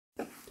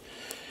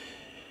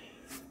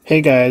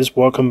Hey guys,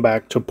 welcome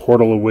back to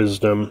Portal of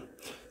Wisdom.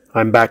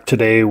 I'm back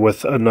today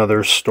with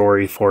another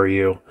story for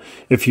you.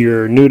 If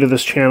you're new to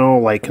this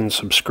channel, like and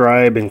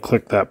subscribe and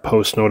click that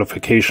post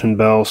notification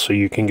bell so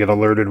you can get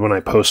alerted when I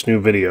post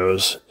new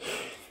videos.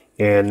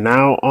 And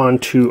now on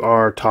to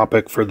our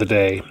topic for the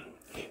day.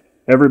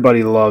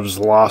 Everybody loves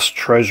lost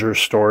treasure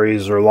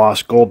stories or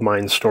lost gold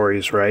mine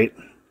stories, right?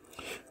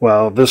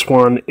 Well, this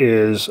one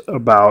is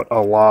about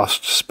a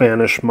lost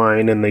Spanish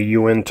mine in the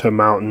Uintah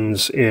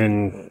Mountains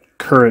in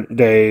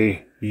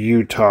current-day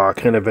Utah,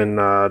 kind of in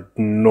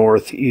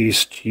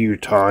northeast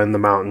Utah in the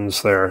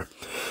mountains there.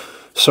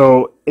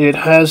 So it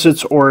has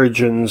its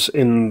origins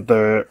in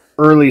the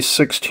early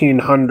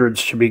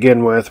 1600s to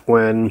begin with,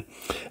 when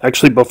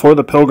actually before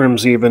the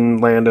Pilgrims even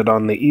landed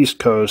on the East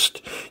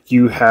Coast,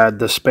 you had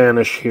the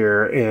Spanish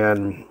here,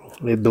 and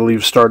I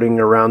believe starting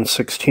around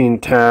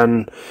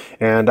 1610,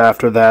 and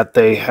after that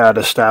they had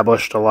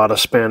established a lot of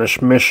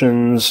Spanish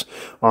missions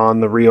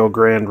on the Rio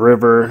Grande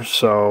River,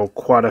 so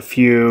quite a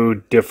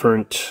few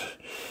different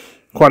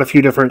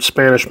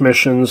Spanish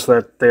missions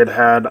that they'd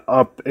had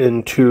up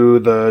into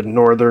the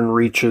northern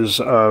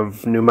reaches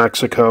of New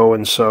Mexico,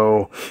 and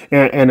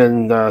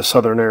in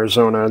southern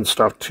Arizona and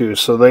stuff too.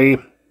 So they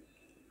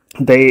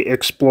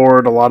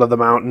explored a lot of the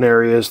mountain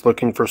areas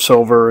looking for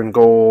silver and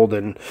gold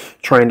and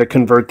trying to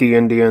convert the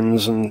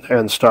Indians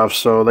and stuff.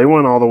 So they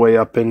went all the way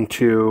up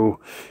into,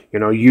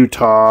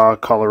 Utah,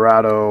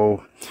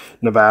 Colorado,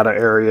 Nevada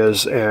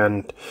areas.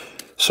 And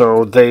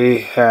so they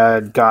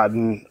had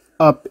gotten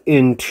up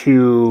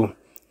into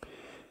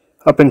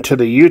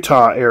the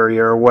Utah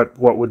area, or what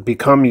would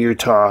become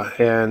Utah,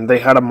 and they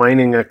had a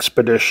mining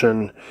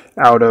expedition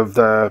out of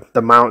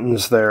the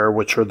mountains there,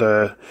 which are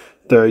the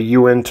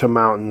Uintah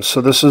Mountains.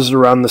 So this is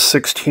around the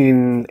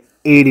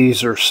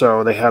 1680s or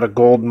so. They had a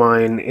gold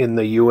mine in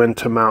the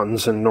Uintah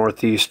Mountains in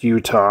northeast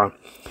Utah,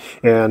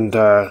 and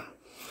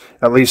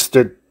at least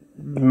it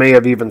may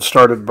have even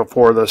started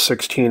before the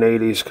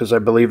 1680s, because I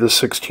believe the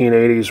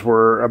 1680s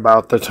were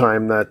about the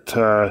time that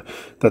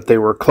they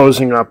were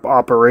closing up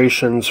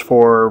operations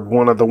for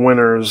one of the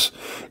winters,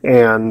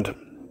 and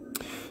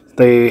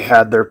they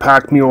had their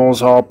pack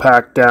mules all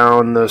packed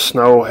down. The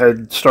snow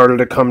had started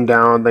to come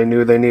down. They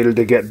knew they needed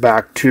to get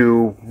back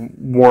to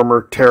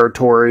warmer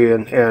territory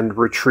and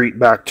retreat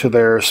back to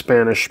their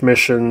Spanish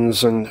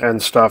missions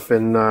and stuff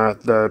in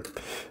the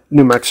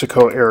New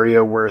Mexico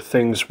area, where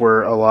things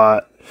were a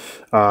lot,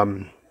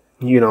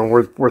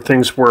 where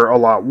things were a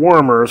lot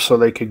warmer, so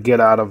they could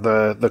get out of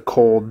the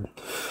cold,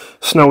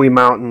 snowy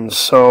mountains.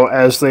 So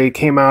as they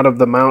came out of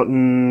the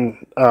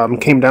mountain,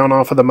 came down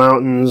off of the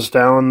mountains,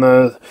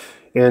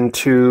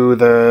 into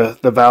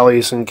the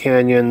valleys and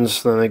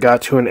canyons, then they got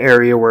to an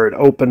area where it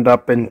opened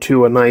up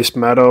into a nice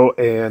meadow,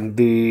 and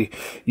the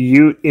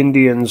Ute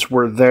Indians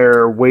were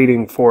there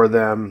waiting for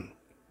them.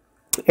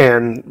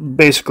 And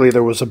basically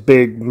there was a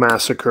big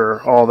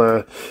massacre. All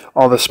the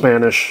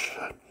Spanish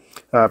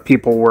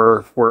people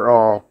were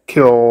all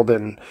killed,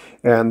 and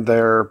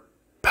their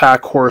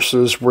pack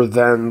horses were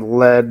then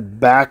led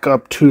back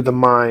up to the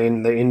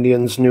mine. The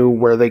Indians knew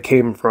where they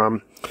came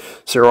from,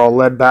 so they're all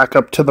led back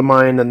up to the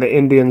mine, and the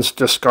Indians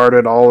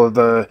discarded all of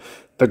the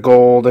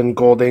gold and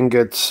gold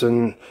ingots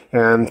and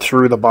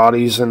threw the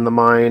bodies in the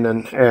mine,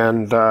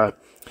 and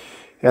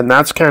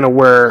that's kind of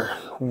where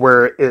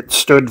it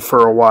stood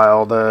for a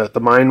while. The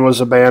mine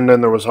was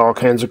abandoned. There was all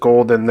kinds of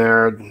gold in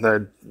there.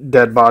 The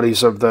dead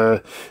bodies of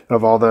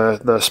all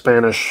the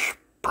Spanish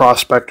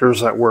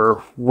prospectors that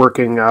were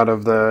working out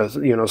of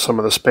some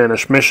of the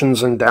Spanish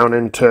missions and down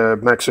into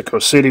Mexico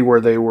City,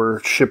 where they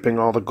were shipping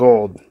all the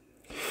gold.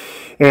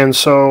 And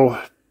so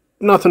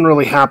nothing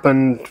really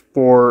happened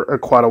for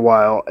quite a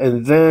while.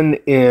 And then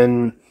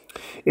in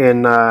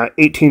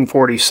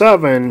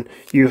 1847,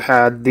 you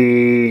had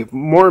the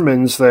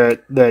Mormons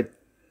that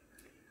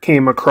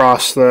came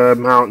across the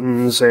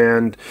mountains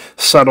and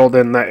settled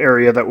in the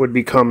area that would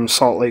become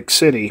Salt Lake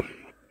City.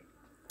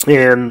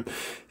 And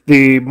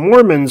the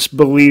Mormons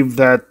believed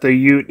that the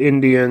Ute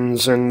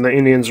Indians and the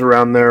Indians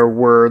around there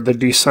were the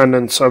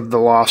descendants of the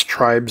lost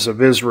tribes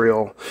of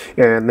Israel,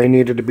 and they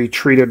needed to be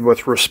treated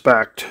with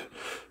respect.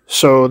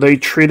 So they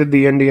treated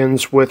the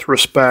Indians with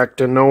respect,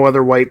 and no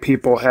other white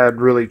people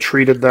had really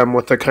treated them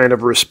with the kind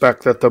of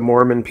respect that the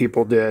Mormon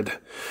people did.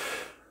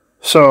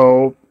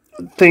 So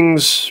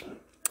things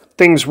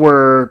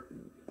were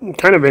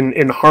kind of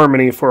in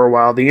harmony for a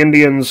while. The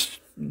Indians,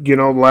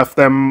 left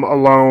them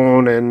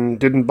alone and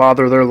didn't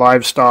bother their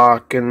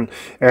livestock, and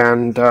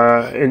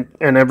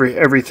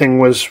everything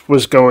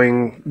was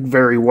going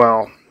very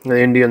well.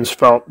 The Indians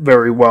felt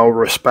very well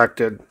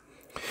respected.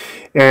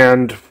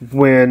 And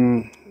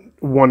when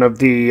one of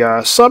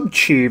the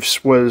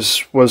sub-chiefs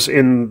was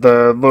in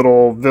the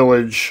little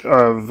village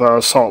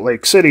of Salt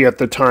Lake City at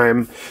the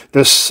time,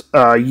 this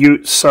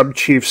Ute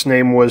sub-chief's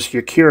name was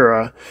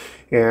Yakira,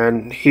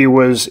 and he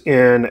was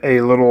in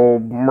a little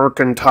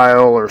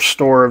mercantile or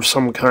store of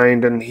some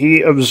kind, and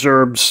he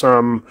observed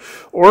some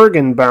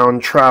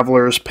Oregon-bound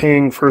travelers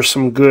paying for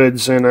some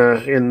goods in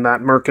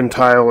that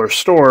mercantile or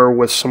store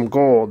with some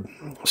gold.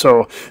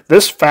 So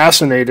this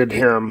fascinated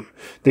him,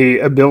 the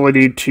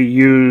ability to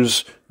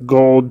use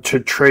gold to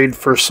trade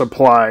for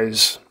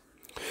supplies.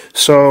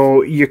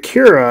 So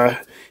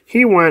Yakira,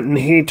 he went and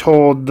he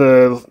told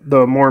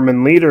the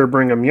Mormon leader,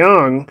 Brigham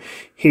Young,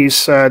 he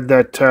said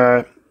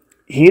that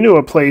he knew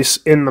a place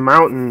in the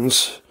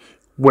mountains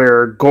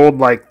where gold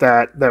like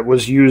that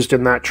was used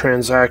in that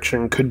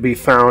transaction could be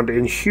found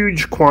in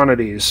huge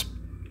quantities.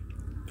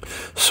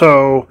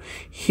 So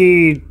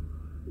he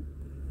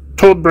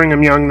told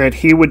Brigham Young that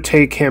he would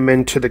take him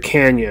into the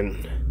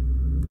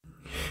canyon.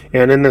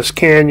 And in this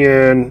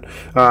canyon,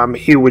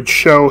 he would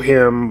show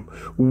him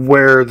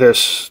where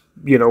this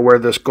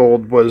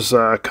gold was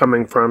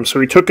coming from. So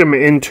he took him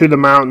into the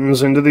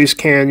mountains, into these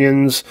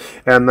canyons,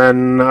 and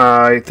then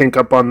I think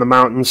up on the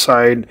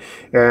mountainside,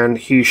 and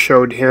he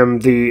showed him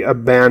the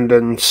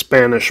abandoned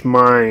Spanish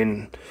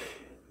mine.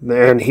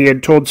 And he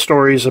had told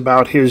stories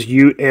about his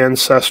Ute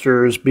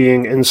ancestors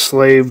being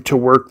enslaved to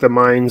work the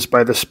mines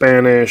by the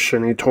Spanish,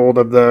 and he told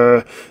of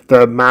the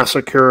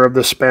massacre of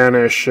the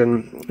Spanish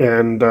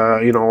and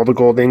all the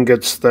gold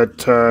ingots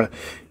that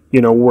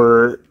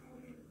were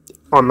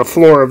on the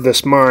floor of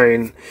this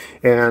mine.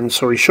 And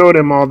so he showed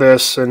him all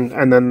this,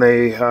 and then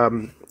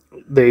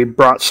they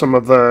brought some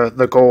of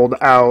the gold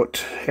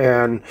out.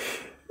 And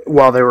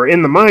while they were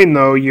in the mine,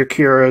 though,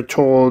 Yakira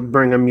told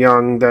Brigham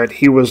Young that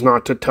he was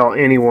not to tell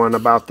anyone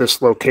about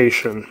this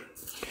location.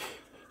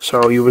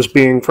 So he was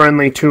being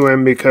friendly to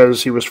him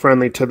because he was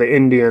friendly to the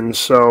Indians.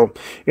 So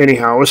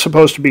anyhow, it was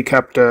supposed to be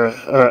kept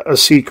a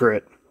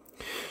secret.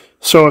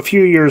 So a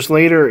few years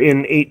later, in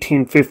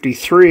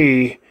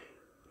 1853,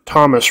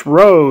 Thomas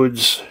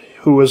Rhodes,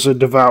 who was a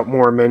devout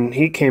Mormon,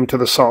 he came to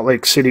the Salt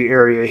Lake City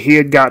area. He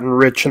had gotten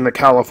rich in the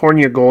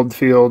California gold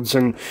fields,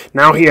 and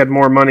now he had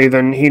more money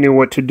than he knew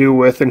what to do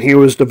with, and he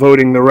was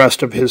devoting the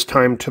rest of his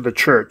time to the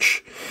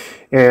church.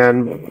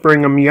 And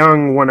Brigham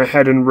Young went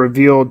ahead and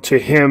revealed to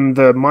him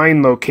the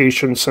mine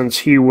location, since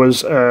he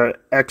was an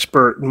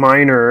expert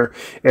miner,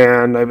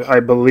 and I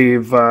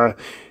believe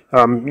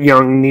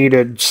Young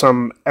needed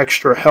some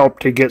extra help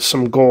to get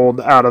some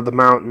gold out of the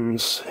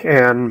mountains.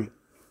 And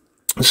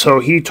so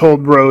he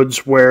told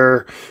Rhodes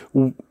where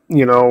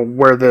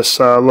this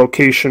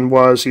location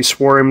was. He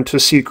swore him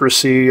to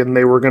secrecy, and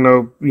they were going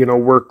to,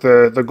 work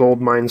the gold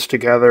mines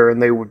together,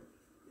 and they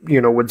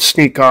would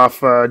sneak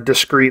off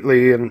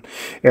discreetly, and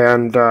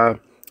I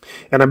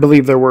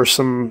believe there were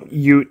some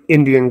Ute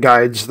Indian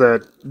guides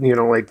that,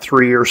 like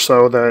 3 or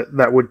so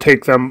that would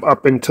take them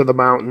up into the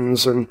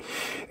mountains, and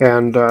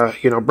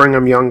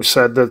Brigham Young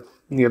said that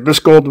this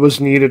gold was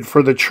needed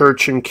for the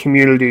church and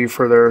community,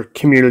 for their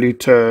community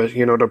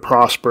to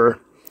prosper.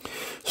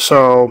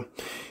 So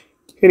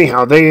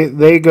anyhow,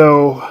 they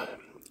go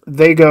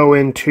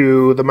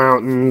into the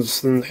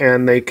mountains,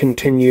 and they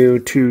continue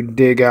to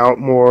dig out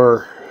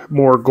more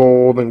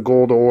gold and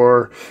gold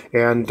ore,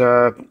 and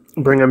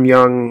Brigham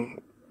Young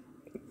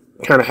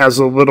kind of has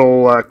a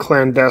little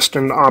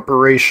clandestine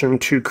operation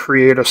to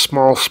create a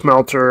small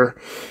smelter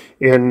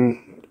in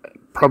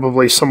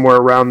probably somewhere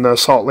around the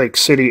Salt Lake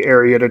City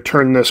area to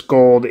turn this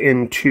gold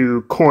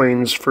into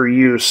coins for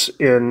use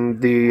in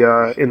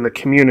the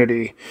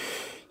community.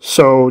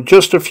 So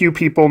just a few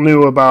people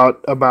knew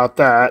about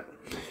that,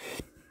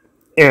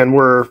 and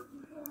were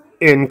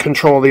in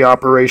control of the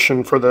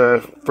operation for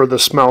the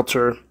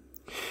smelter.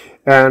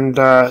 And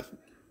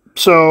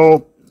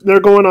so they're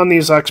going on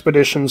these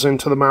expeditions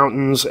into the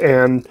mountains,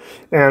 and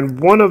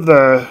one of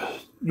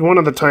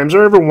the times,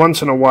 or every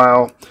once in a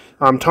while,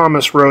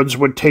 Thomas Rhodes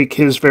would take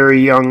his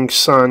very young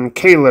son,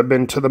 Caleb,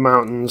 into the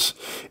mountains.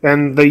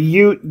 And the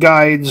Ute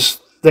guides,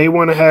 they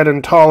went ahead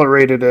and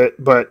tolerated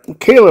it, but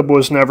Caleb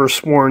was never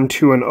sworn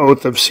to an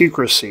oath of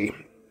secrecy.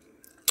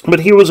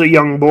 But he was a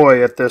young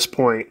boy at this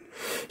point.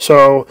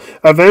 So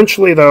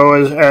eventually, though,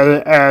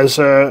 as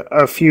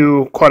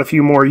quite a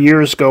few more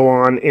years go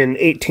on, in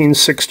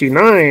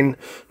 1869,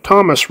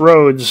 Thomas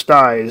Rhodes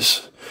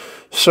dies.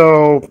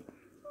 So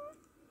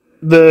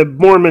the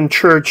Mormon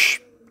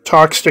Church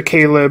talks to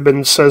Caleb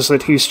and says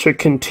that he's to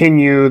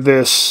continue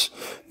this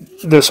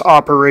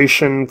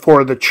operation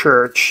for the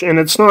church. And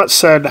it's not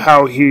said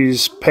how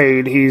he's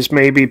paid. He's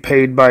maybe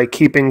paid by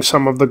keeping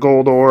some of the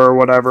gold ore or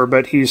whatever,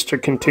 but he's to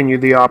continue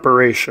the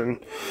operation.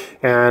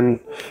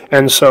 And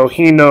so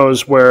he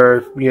knows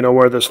where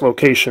this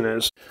location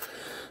is.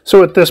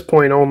 So at this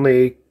point,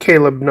 only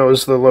Caleb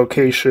knows the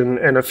location,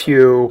 and a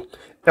few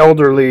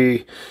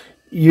elderly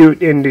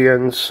Ute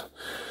Indians.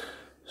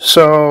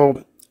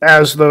 So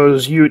as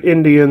those Ute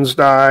Indians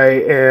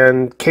die,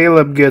 and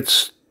Caleb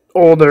gets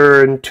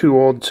older and too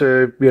old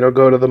to,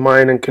 go to the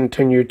mine and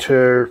continue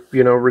to,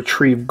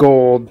 retrieve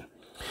gold,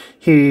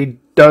 he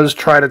does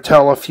try to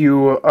tell a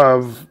few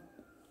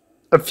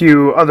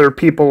other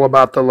people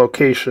about the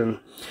location.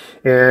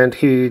 And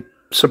he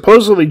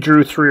supposedly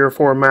drew 3 or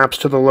 4 maps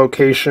to the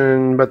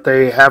location, but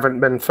they haven't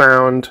been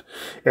found.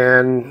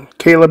 And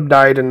Caleb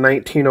died in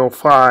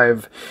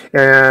 1905,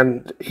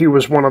 and he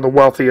was one of the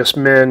wealthiest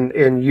men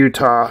in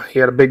Utah. He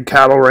had a big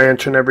cattle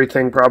ranch and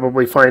everything,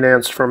 probably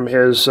financed from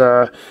his,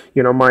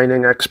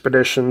 mining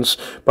expeditions.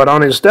 But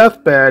on his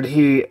deathbed,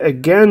 he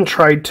again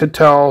tried to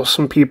tell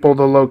some people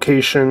the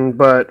location,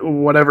 but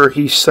whatever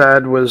he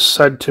said was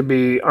said to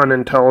be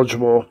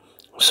unintelligible.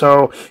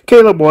 So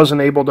Caleb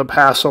wasn't able to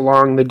pass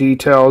along the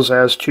details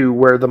as to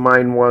where the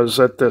mine was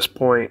at this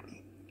point.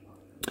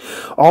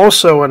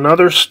 Also,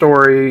 another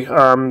story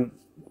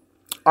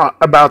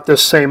about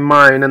this same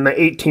mine in the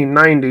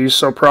 1890s,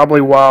 so probably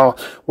while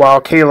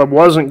Caleb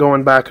wasn't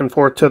going back and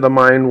forth to the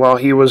mine while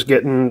he was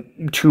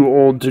getting too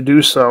old to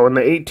do so. In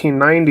the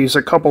 1890s,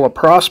 a couple of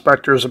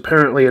prospectors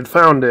apparently had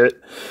found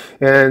it,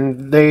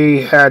 and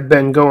they had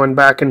been going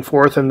back and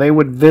forth, and they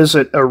would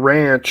visit a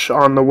ranch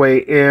on the way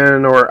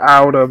in or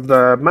out of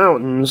the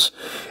mountains,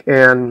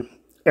 and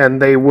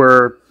they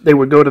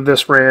would go to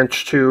this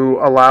ranch to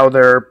allow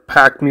their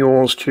pack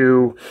mules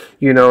to,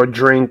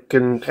 drink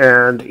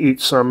and eat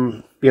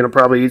some,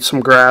 probably eat some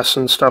grass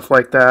and stuff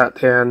like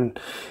that.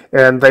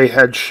 And they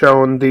had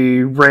shown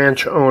the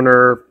ranch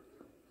owner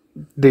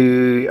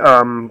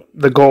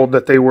the gold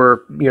that they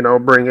were,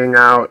 bringing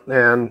out,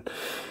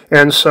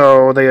 and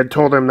so they had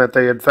told him that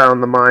they had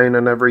found the mine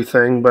and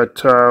everything.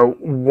 But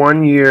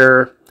one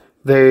year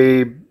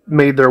they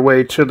made their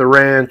way to the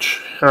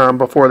ranch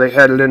before they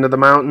headed into the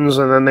mountains,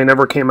 and then they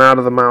never came out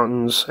of the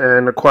mountains.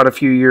 And quite a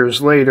few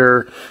years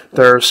later,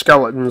 their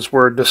skeletons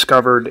were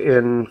discovered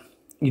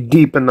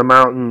deep in the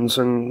mountains,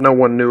 and no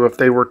one knew if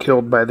they were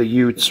killed by the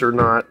Utes or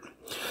not.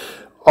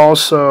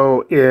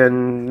 Also,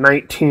 in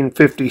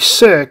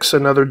 1956,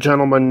 another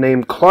gentleman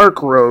named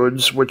Clark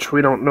Rhodes, which we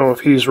don't know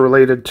if he's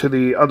related to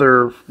the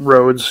other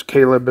Rhodes,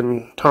 Caleb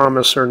and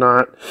Thomas, or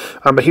not,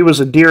 but he was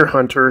a deer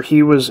hunter.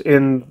 He was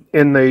in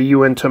the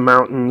Uintah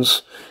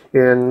Mountains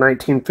in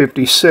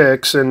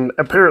 1956, and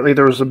apparently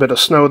there was a bit of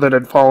snow that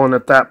had fallen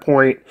at that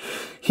point.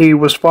 He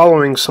was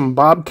following some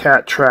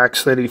bobcat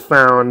tracks that he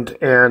found,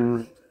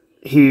 and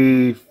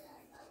he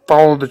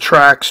followed the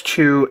tracks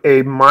to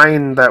a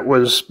mine that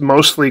was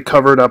mostly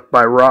covered up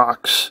by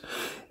rocks.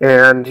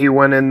 And he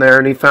went in there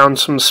and he found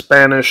some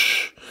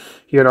Spanish,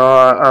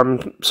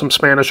 some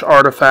Spanish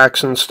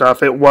artifacts and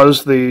stuff. It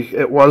was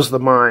the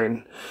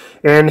mine.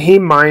 And he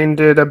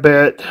mined it a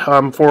bit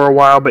for a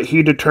while, but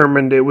he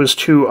determined it was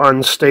too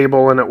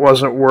unstable and it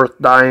wasn't worth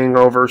dying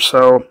over,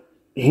 so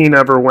he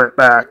never went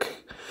back.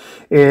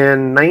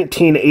 In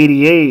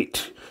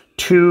 1988,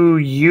 2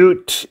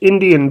 Ute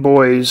Indian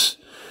boys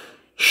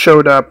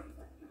showed up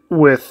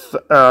with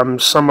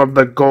some of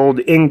the gold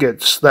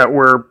ingots that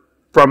were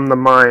from the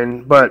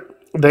mine, but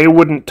they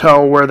wouldn't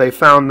tell where they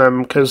found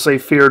them because they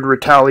feared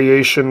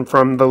retaliation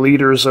from the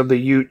leaders of the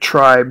Ute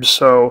tribes,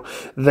 so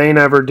they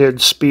never did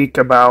speak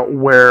about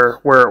where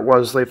it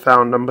was they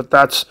found them. But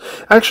that's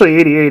actually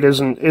 88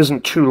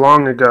 isn't too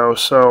long ago,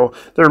 so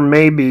there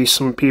may be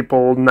some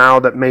people now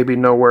that maybe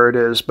know where it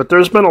is. But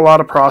there's been a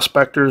lot of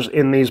prospectors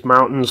in these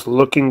mountains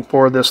looking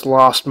for this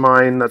lost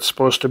mine that's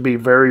supposed to be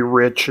very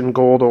rich in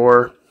gold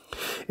ore,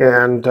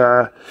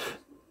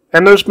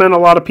 and there's been a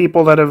lot of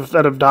people that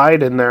have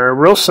died in there,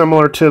 real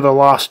similar to the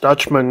Lost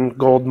Dutchman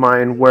gold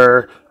mine,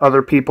 where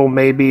other people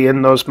may be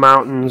in those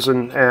mountains,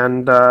 and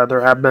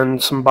there have been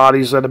some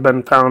bodies that have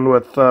been found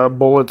with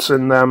bullets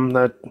in them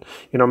that,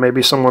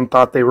 maybe someone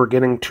thought they were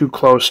getting too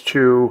close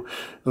to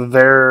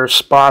their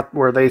spot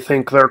where they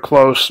think they're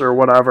close or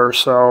whatever.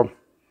 So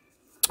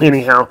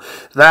anyhow,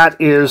 that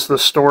is the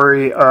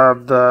story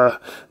of the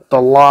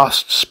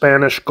lost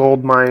Spanish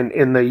gold mine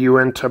in the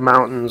Uintah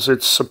Mountains.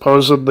 It's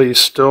supposedly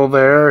still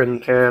there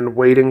and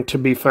waiting to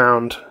be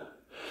found.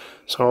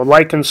 So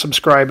like and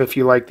subscribe if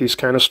you like these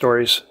kind of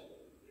stories.